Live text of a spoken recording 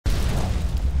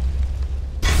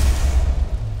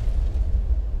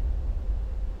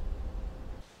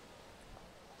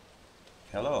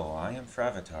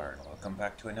FrAvatar, and welcome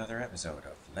back to another episode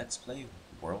of Let's Play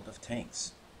World of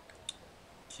Tanks.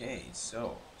 Okay,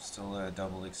 so still a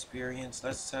double experience.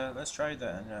 Let's try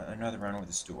another run with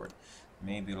the Steward.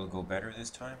 Maybe it'll go better this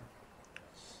time.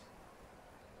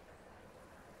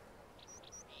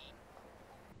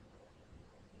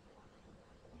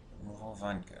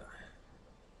 Vanka.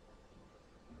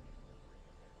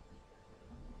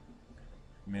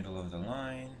 Middle of the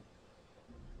line.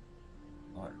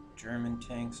 A lot of German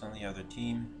tanks on the other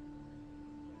team.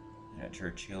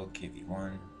 Churchill,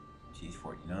 KV-1,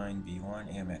 T-49,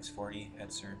 B-1, AMX-40,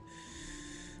 Hetzer.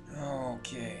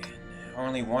 Okay,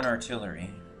 only one artillery,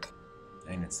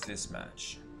 and it's this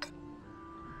match.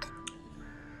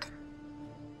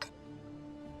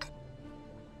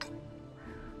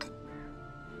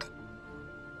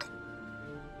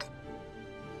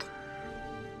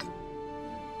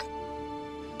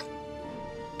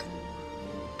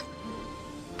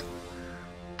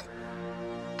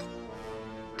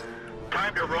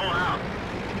 Time to roll out.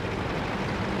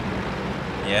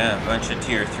 Yeah, a bunch of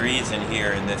tier 3s in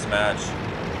here in this match.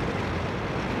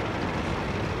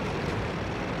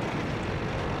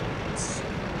 Let's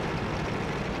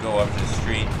go up the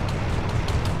street.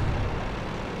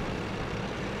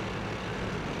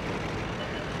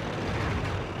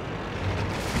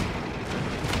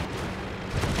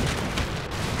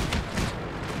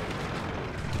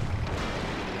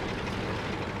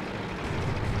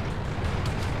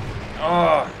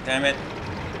 Oh, damn it.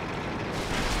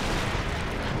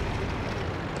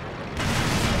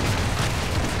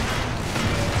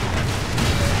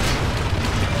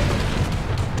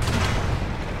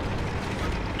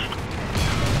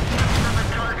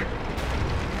 Target.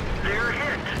 They're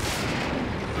hit.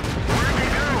 Where'd they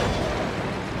go?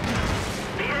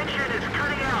 The engine is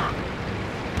cutting out.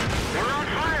 We're on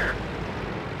fire.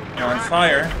 You're on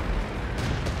fire?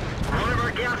 One of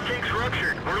our gas tanks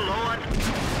ruptured. We're low on...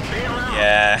 Bail out.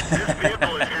 Yeah. This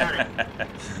vehicle is had it.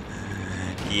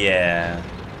 Yeah.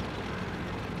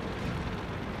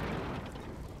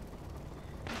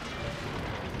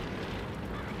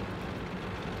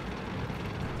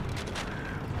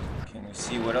 Can we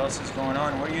see what else is going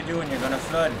on? What are you doing? You're gonna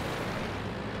flood.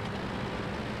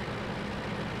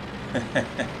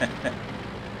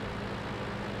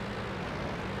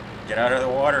 Get out of the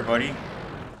water, buddy.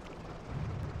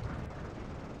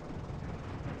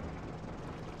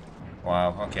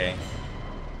 Wow, okay.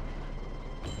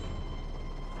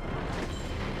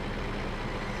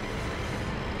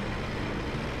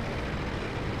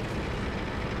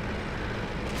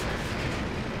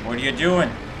 What are you doing?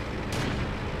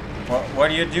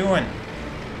 What are you doing?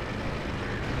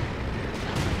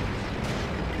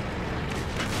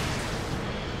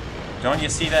 Don't you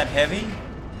see that heavy?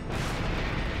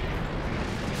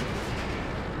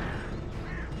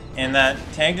 And that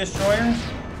tank destroyer?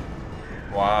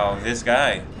 Wow, this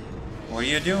guy. What are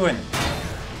you doing?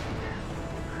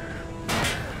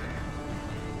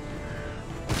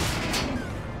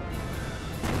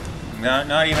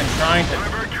 Not even trying to...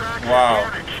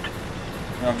 Wow.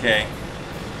 Okay.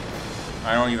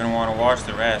 I don't even want to watch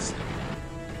the rest.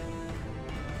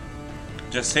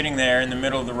 Just sitting there in the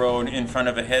middle of the road in front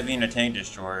of a heavy and a tank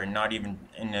destroyer, and not even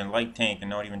in a light tank, and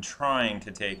not even trying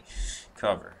to take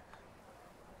cover.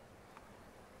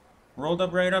 Rolled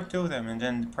up right up to them and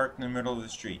then parked in the middle of the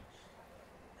street.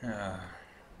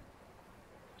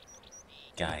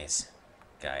 Guys,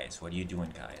 what are you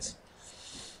doing, guys?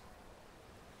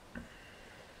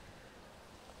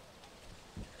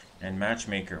 And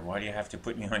matchmaker, why do you have to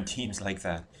put me on teams like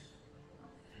that?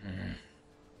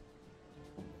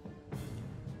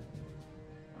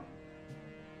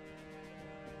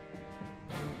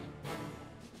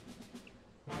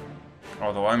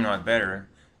 Although I'm not better.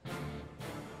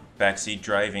 Backseat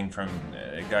driving from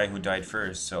a guy who died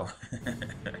first, so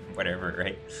whatever,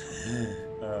 right?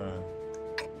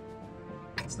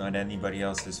 It's not anybody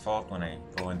else's fault when I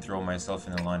go and throw myself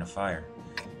in the line of fire.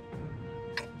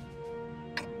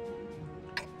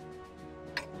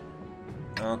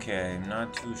 Okay, I'm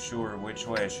not too sure which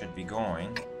way I should be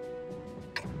going.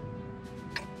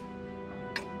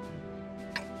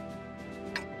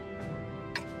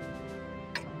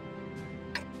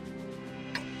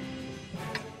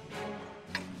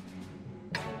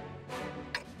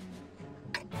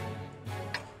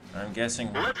 I'm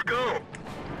guessing... Let's go.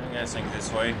 I'm guessing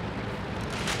this way.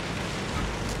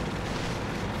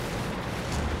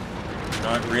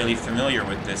 Not really familiar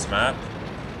with this map.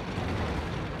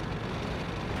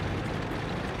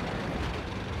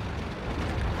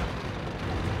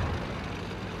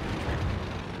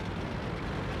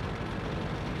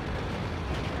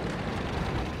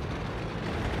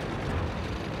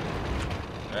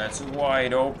 That's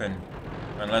wide open.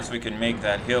 Unless we can make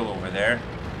that hill over there.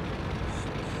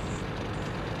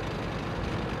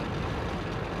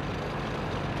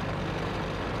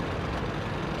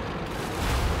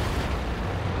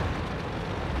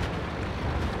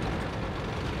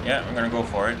 Yeah, I'm gonna go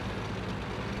for it.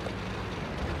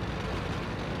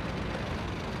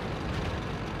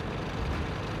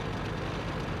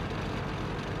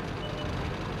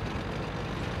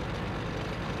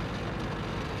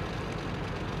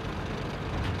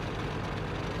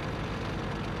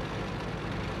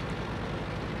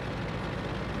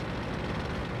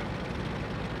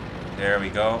 There we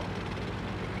go.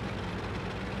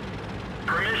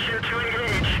 Permission to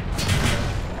engage.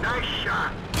 Nice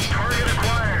shot. Target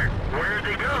acquired. Where'd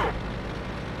they go?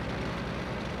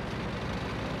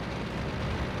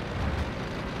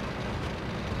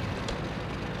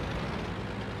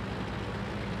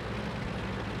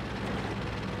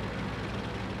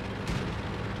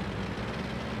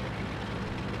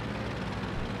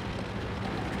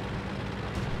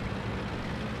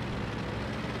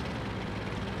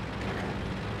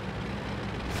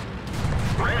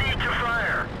 Ready to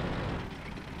fire.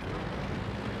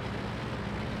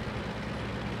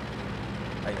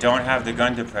 I don't have the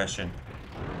gun depression.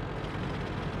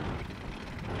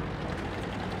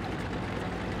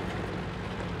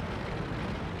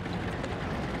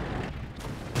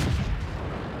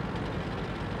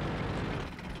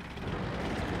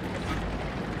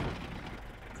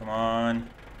 Come on.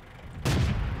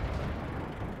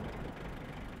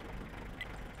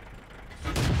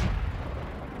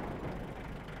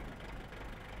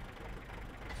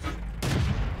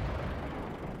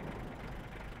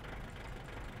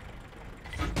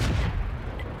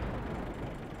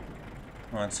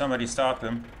 Come on, somebody stop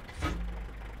him.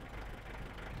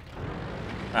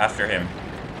 After him.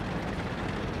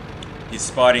 He's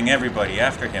spotting everybody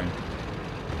after him.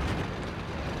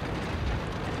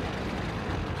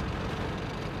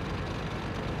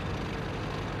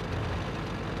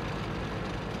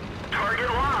 Target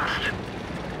lost.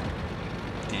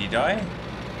 Did he die?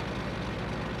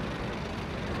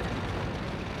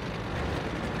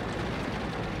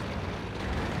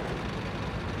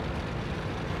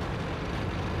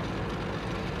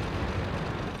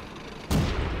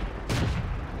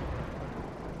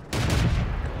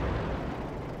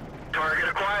 Target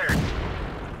acquired.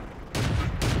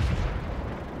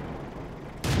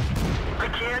 I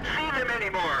can't see them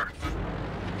anymore.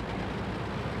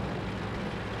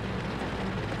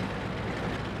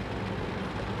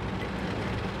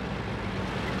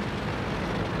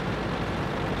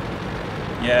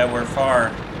 Yeah, we're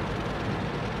far.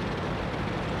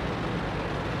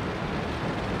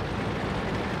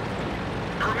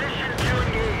 Permission to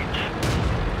engage.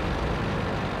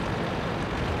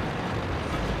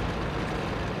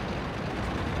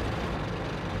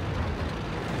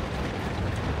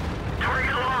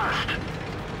 Target lost.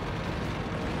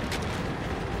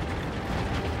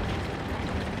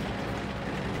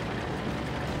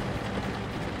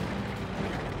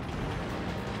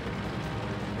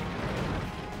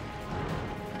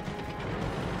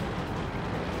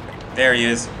 There he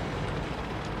is.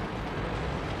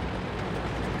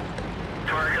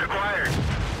 Target acquired.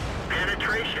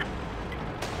 Penetration.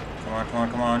 Come on, come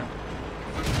on, come on.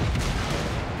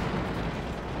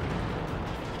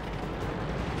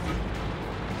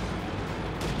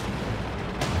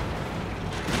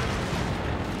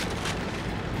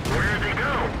 Where'd they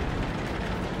go?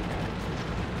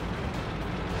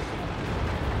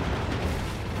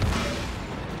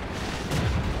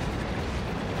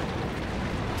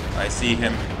 I see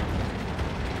him.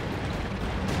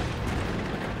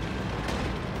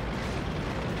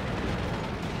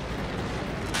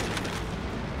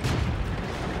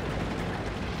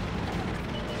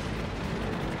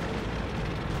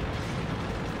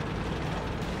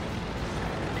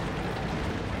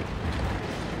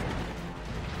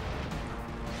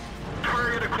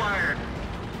 Target acquired.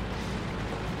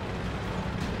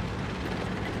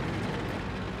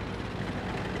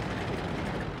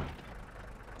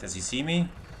 Does he see me?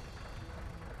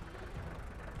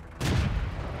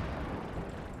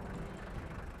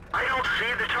 I don't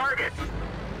see the target.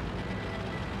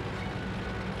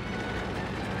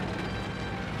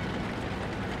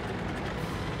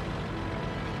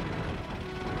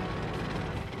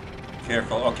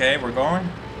 Careful. Okay, we're going.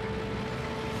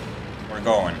 We're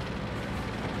going.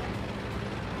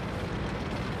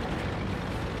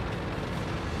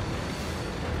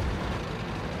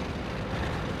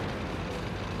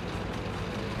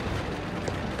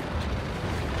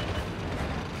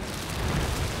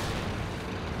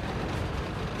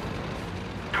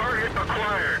 Target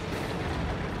acquired.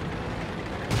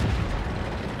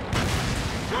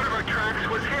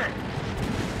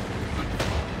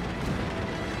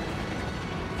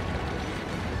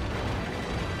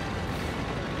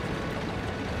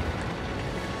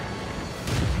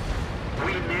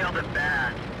 something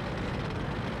bad.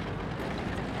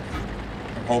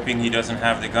 I'm hoping he doesn't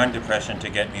have the gun depression to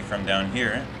get me from down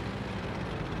here.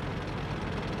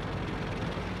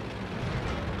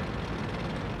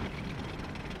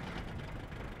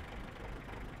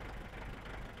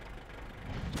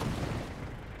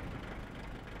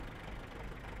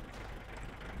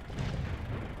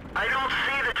 I don't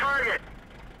see the target.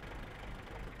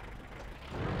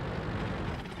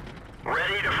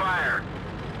 Ready to fire.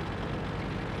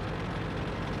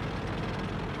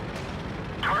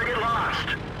 Target lost.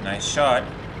 Nice shot.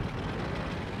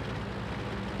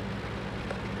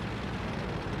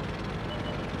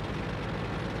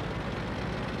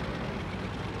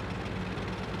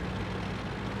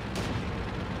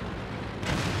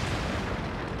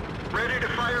 Ready to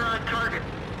fire on target.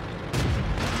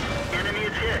 Enemy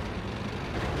is hit.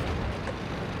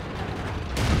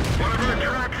 One of our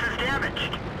tracks is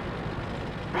damaged.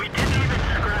 We didn't even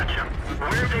scratch them.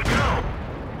 Where'd they go?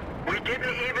 We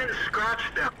didn't even scratch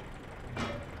them.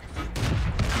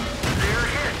 They're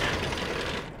hit.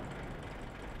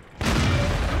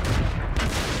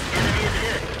 Enemy is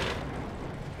hit.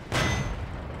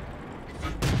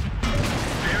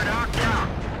 They're knocked out.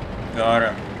 Got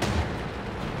him.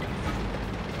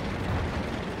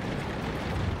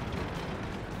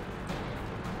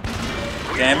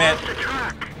 Damn it. Lost the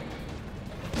track.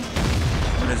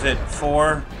 What is it?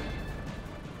 4?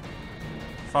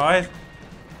 5?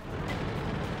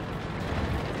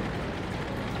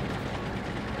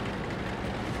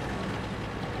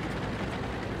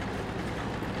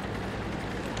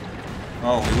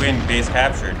 Oh, we win. Base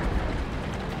captured.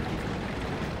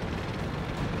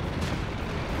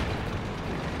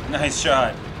 Nice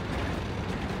shot.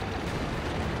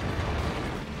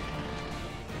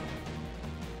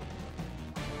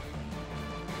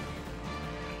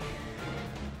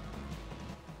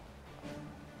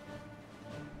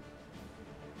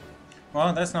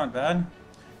 Well, that's not bad.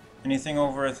 Anything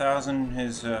over 1,000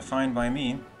 is fine by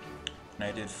me. And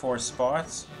I did 4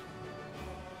 spots.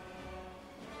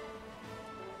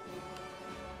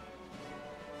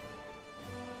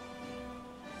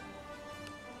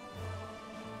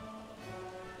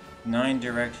 Nine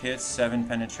direct hits, 7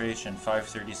 penetration,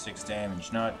 536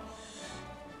 damage. Not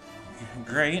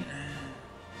great.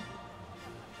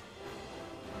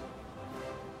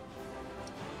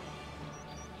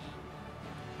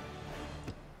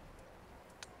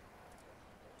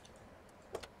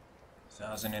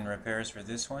 $1,000 in repairs for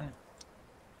this one.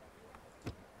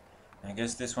 I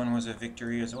guess this one was a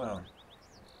victory as well.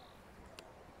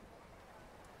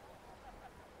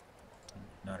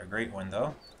 Not a great one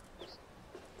though.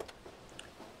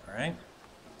 Alright.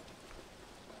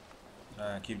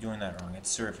 Keep doing that wrong. It's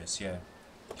surface, yeah.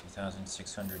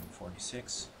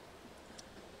 2,646.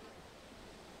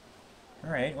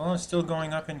 Alright, well it's still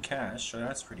going up in cash, so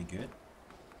that's pretty good.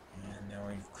 And now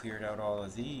we've cleared out all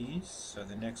of these, so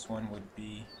the next one would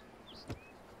be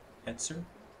Hetzer.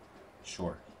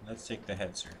 Sure, let's take the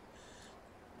Hetzer.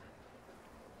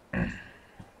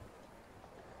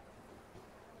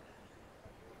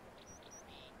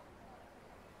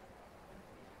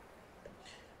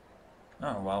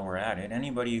 Oh, while we're at it,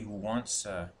 anybody who wants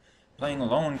playing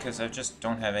alone, because I just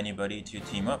don't have anybody to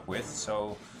team up with,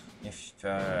 so if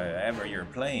ever you're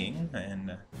playing,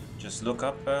 and just look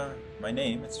up my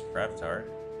name, it's FrAvatar,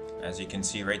 as you can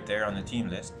see right there on the team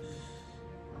list.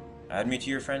 Add me to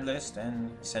your friend list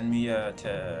and send me a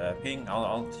ping.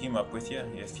 I'll team up with you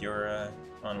if you're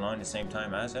online the same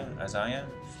time as I am.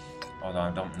 Although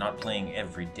I'm not playing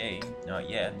every day, not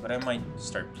yet, but I might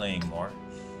start playing more.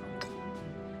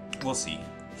 We'll see.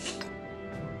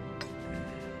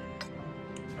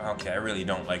 Okay, I really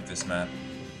don't like this map.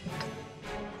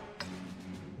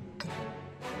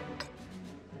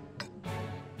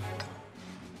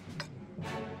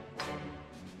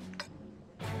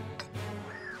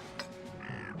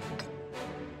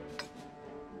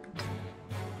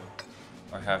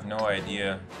 I have no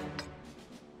idea.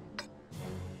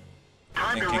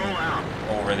 Time to Thinking roll out.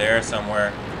 over there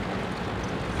somewhere.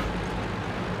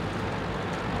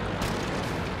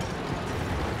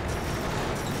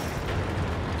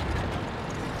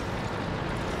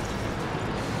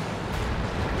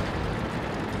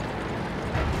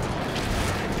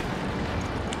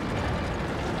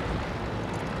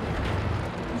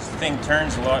 This thing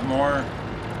turns a lot more.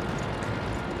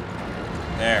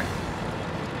 There.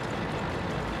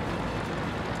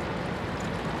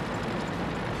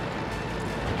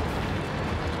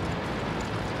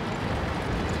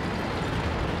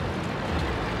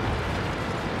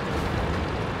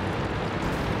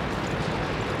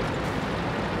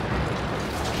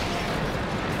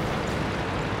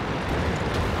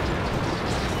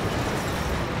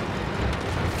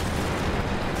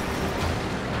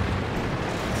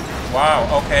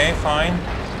 Wow, okay, fine.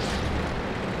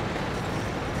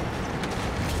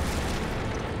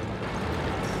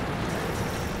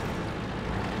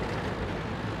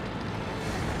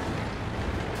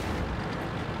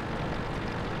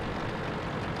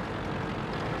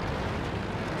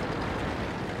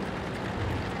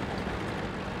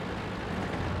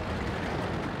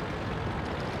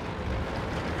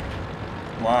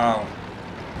 Wow.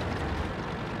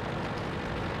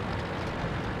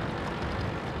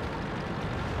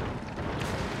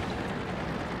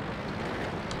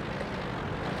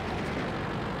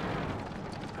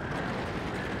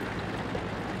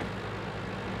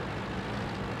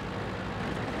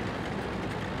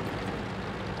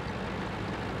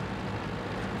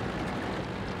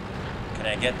 Can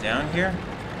I get down here?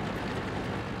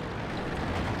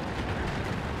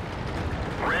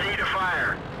 Ready to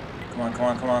fire. Come on, come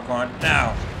on, come on, come on.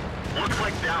 Now! Looks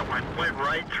like that one went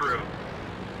right through.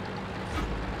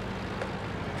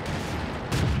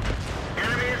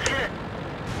 Enemy is hit.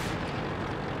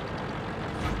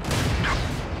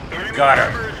 Enemy Got her.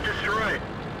 armor is destroyed.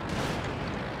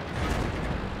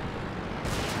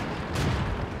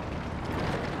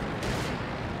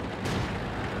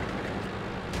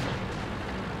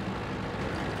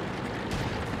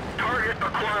 Target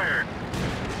acquired.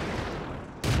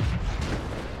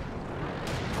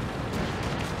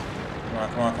 Come on,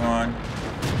 come on, come on.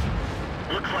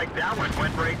 Looks like that one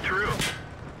went right through.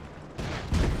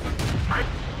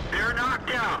 They're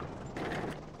knocked out.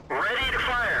 Ready to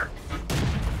fire.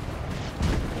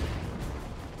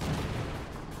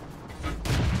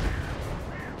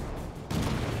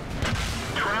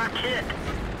 Track hit.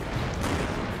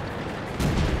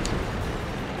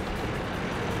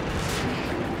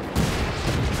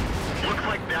 Looks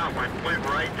like that one went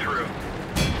right through.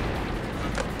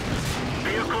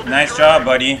 Vehicle Nice destroyed. job,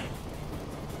 buddy.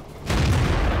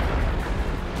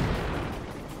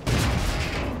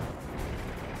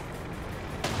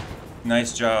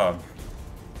 Nice job.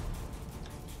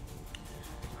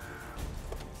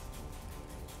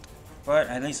 But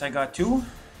at least I got 2.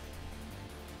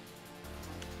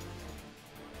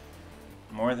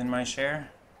 More than my share.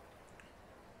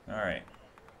 Alright.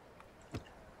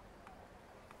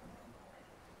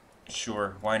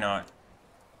 Sure, why not?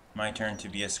 My turn to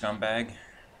be a scumbag.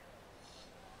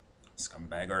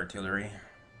 Scumbag artillery.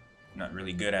 Not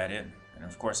really good at it. And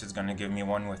of course it's gonna give me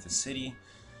one with a city.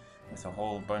 With a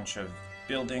whole bunch of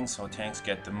buildings, so tanks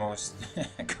get the most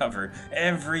cover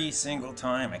every single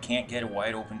time. I can't get a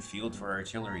wide open field for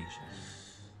artillery.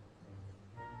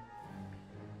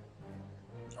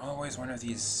 Always one of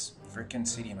these frickin'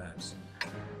 city maps.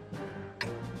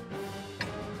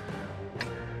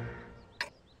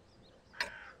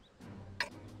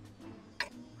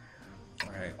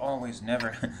 Alright, always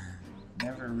never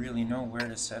really know where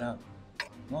to set up.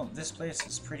 Well, this place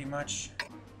is pretty much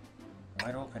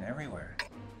wide open everywhere.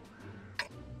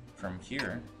 From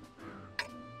here.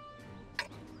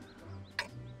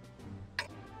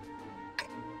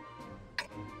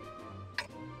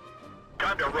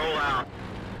 Time to roll out.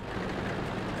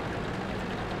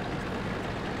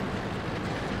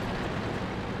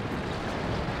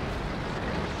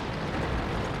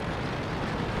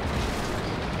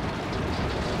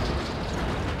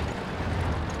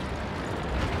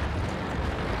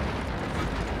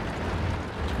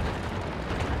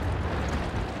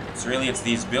 It's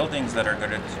these buildings that are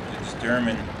going to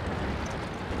determine.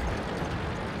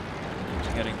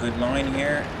 Get a good line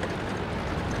here.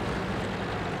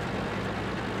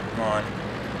 Come on.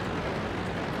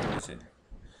 What is it?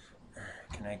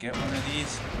 Can I get one of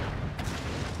these?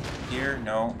 Here?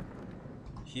 No.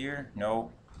 Here?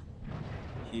 No.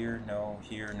 Here? No.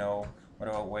 Here? No. What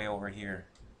about way over here?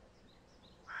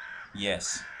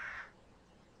 Yes.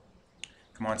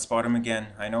 Come on, spot him again.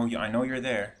 I know you're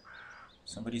there.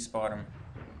 Somebody spot him.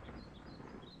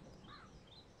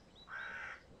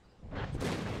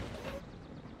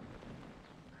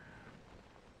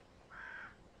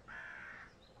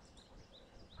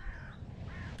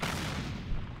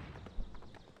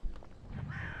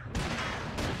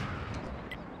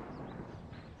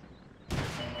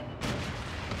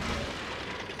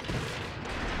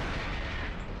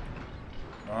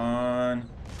 Come on.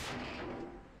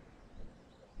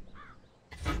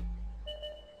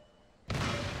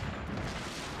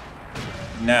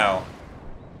 Now.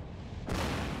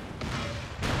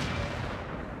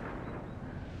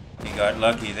 He got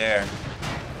lucky there.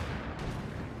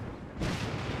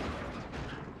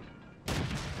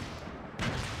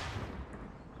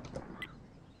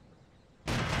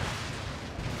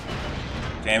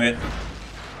 Damn it.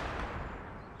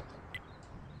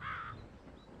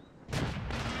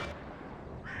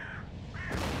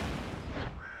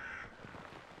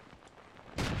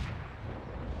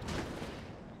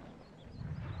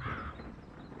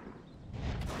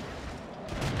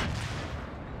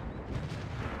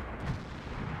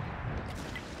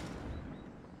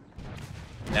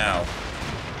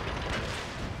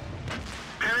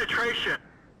 Penetration.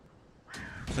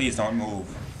 Please don't move.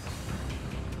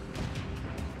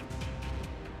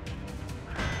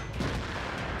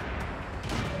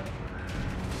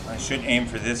 I should aim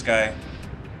for this guy.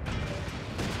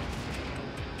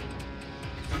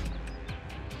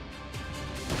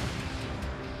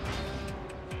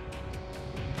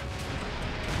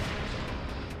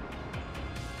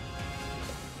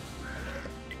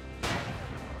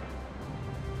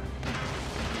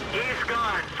 He's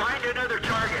gone. Find another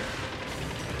target.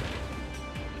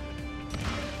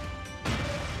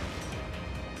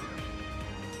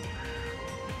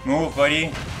 Move,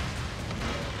 buddy.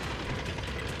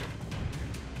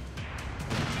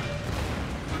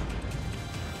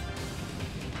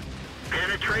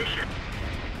 Penetration.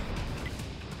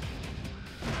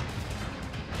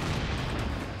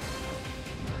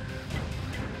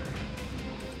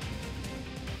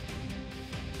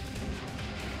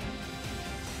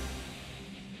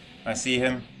 I see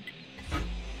him.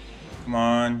 Come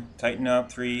on, tighten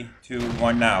up. 3, 2,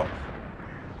 1, now.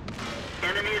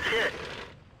 Enemy is hit.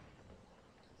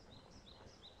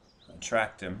 I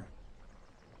tracked him.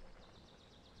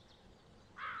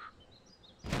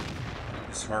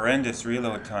 This horrendous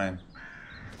reload time.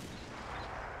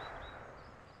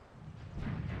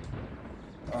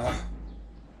 Ugh.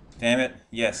 Damn it.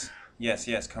 Yes. Yes,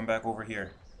 yes. Come back over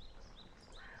here.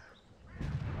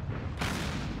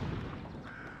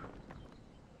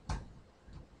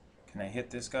 Can I hit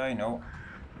this guy? No.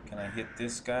 Can I hit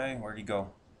this guy? Where'd he go?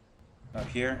 Up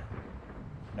here?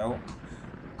 No.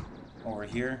 Over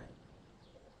here?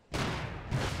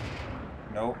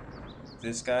 No.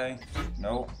 This guy?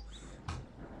 No.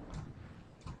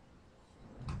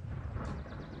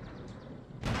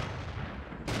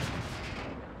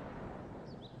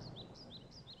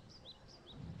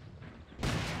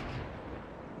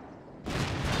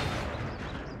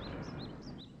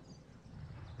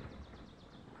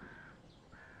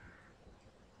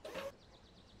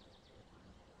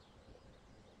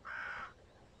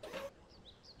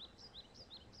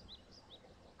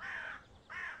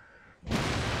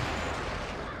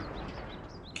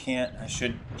 I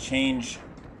should change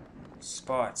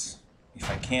spots.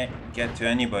 If I can't get to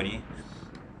anybody,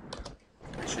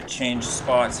 I should change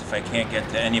spots if I can't get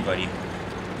to anybody.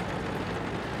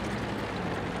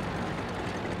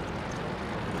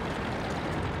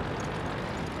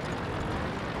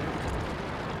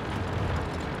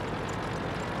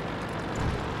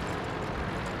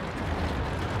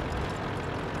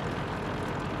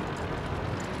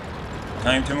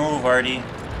 Time to move, Artie.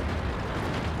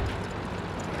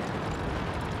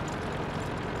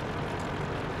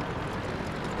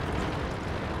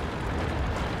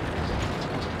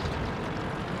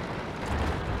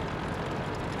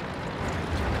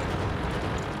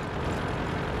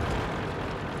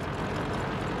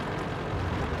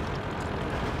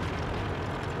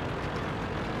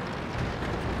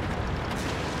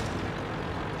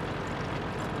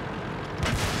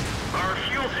 Our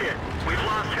fuel's hit. We've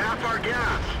lost half our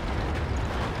gas.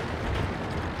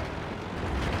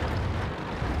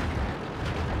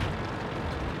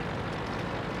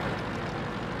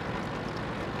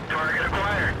 Target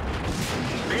acquired.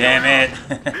 Damn it.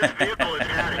 This vehicle is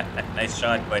heading. Nice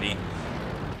shot, buddy.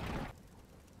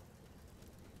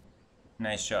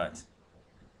 Nice shot.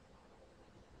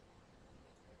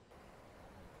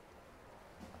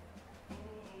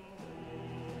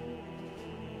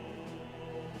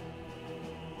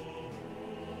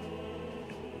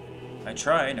 I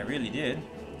tried, I really did.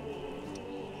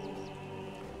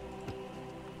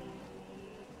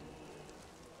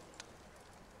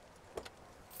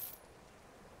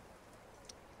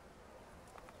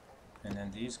 And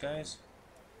then these guys.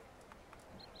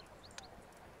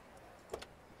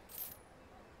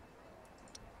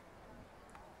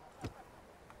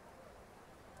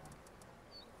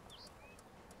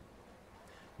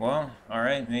 Well,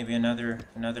 alright, maybe another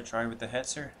try with the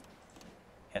Hetzer.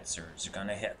 Hetzer's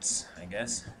gonna hits, I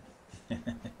guess.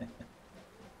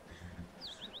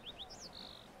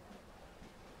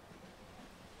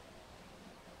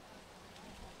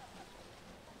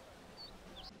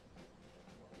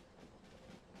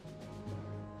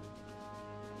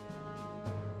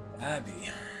 Abby,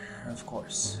 of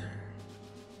course.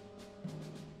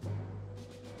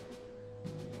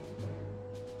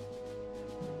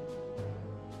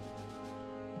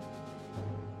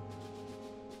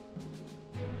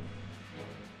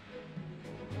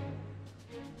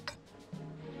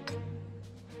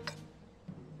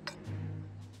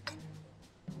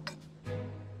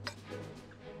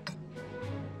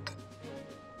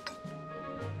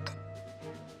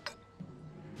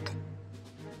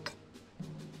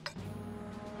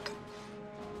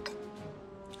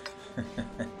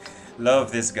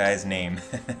 Love this guy's name.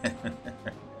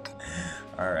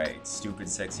 Alright, stupid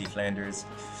sexy Flanders.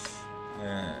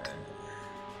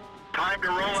 Time to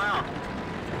roll out.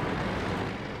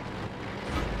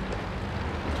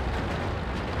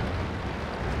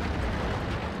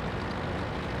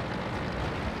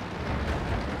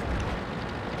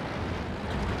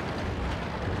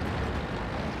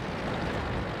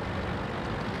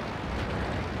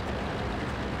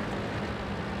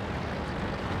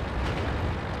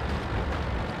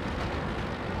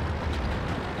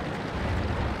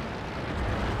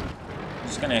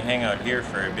 Just gonna hang out here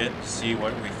for a bit, see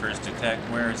what we first detect.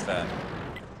 Where is that?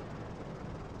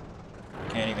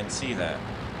 Can't even see that.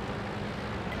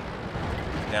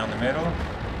 Down the middle?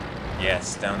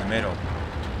 Yes, down the middle.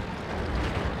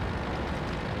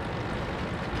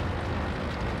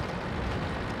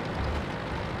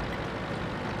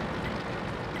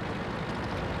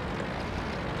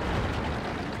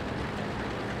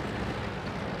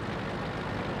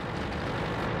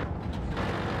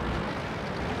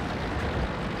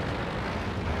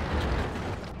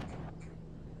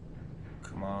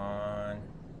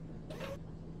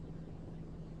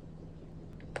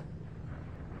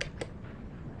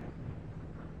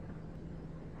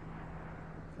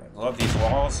 Love these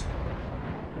walls.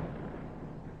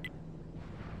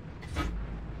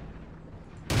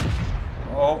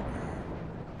 Oh.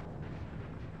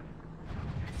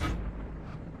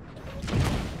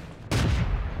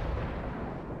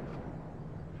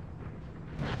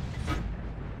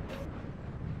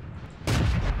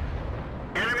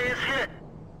 Enemy is hit.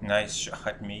 Nice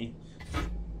shot, me.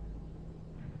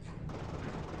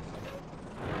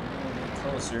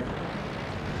 Closer.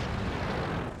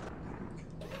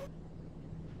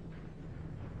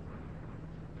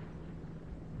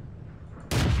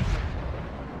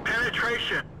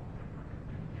 Penetration.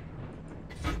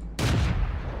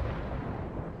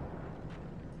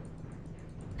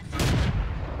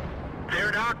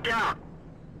 They're knocked out.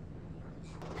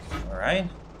 All right.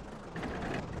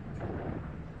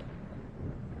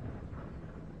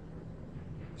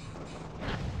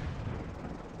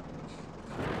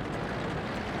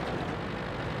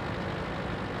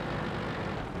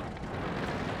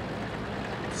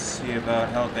 See about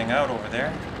helping out over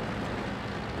there.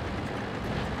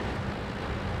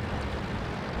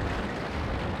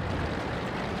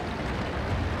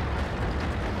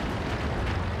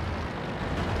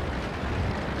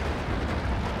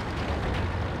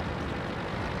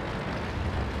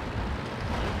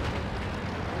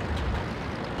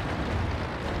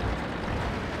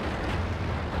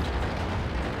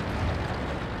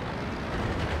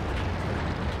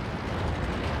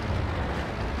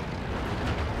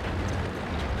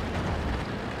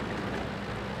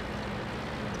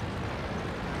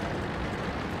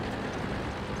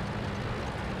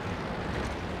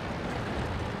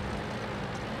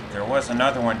 There was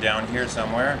another one down here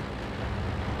somewhere.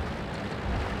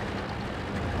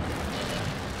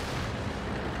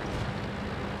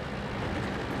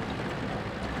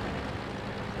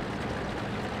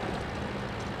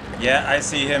 Yeah, I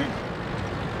see him.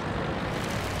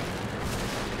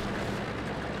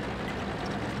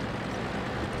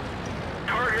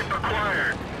 Target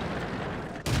acquired.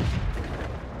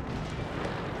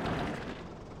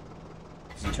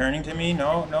 Is he turning to me?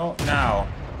 No, no, now.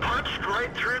 Punched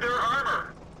right through their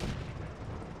armor.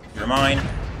 You're mine.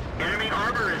 Enemy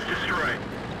armor is destroyed.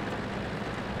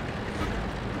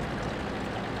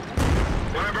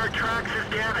 One of our tracks is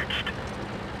damaged.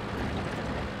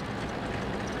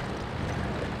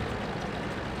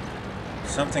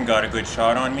 Something got a good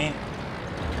shot on me.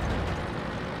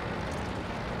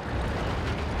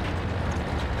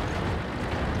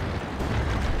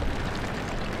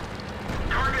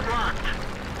 Target locked.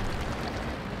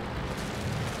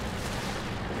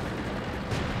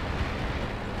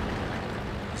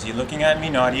 Is he looking at me?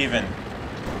 Not even.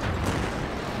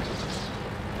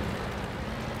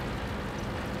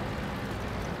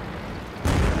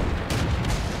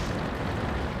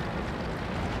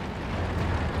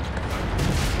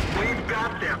 We've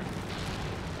got them.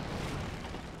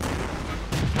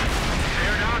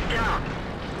 They're knocked out.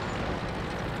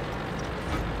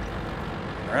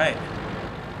 All right.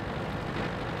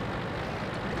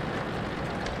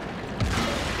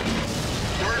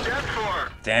 We're dead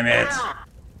for. Damn it. Down.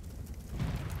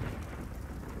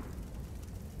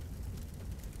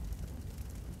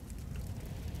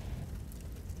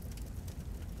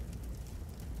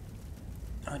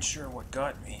 Not sure what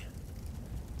got me.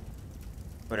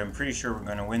 But I'm pretty sure we're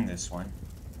going to win this one.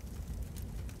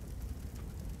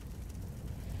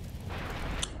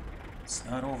 It's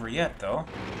not over yet, though.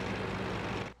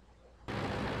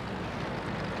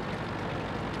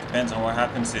 Depends on what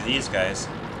happens to these guys.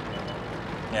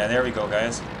 Yeah, there we go,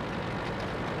 guys.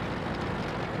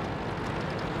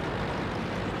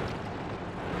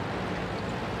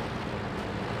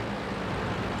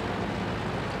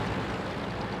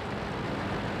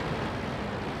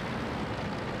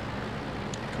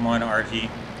 Come on, RT.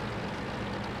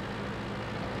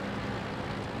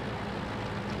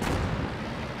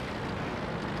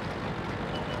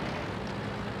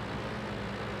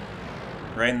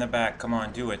 Right in the back. Come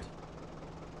on, do it.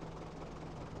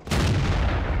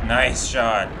 Nice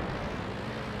shot.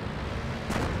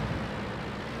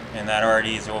 And that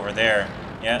RT's over there.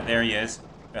 Yeah, there he is.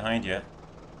 Behind you.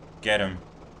 Get him.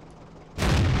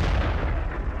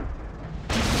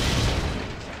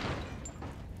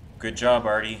 Good job,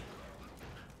 Artie.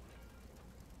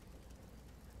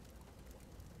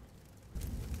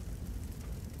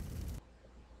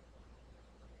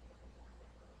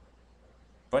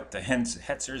 But the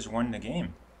Hetzers won the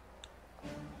game.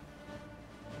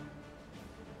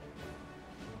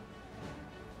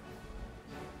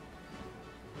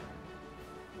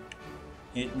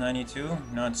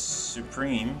 $8.92, not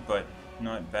supreme, but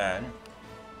not bad.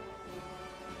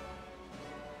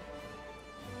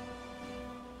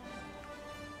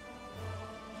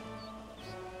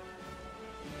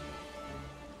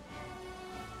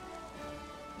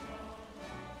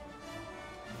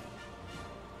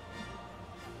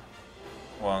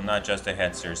 Well, not just the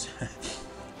Hetzers.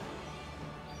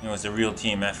 It was a real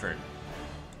team effort.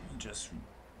 Just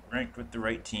ranked with the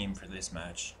right team for this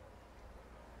match.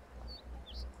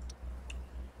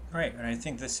 Alright, and I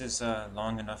think this is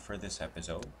long enough for this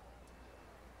episode.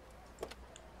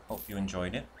 Hope you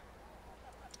enjoyed it.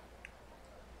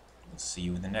 We'll see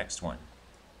you in the next one.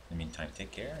 In the meantime,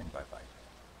 take care and bye-bye.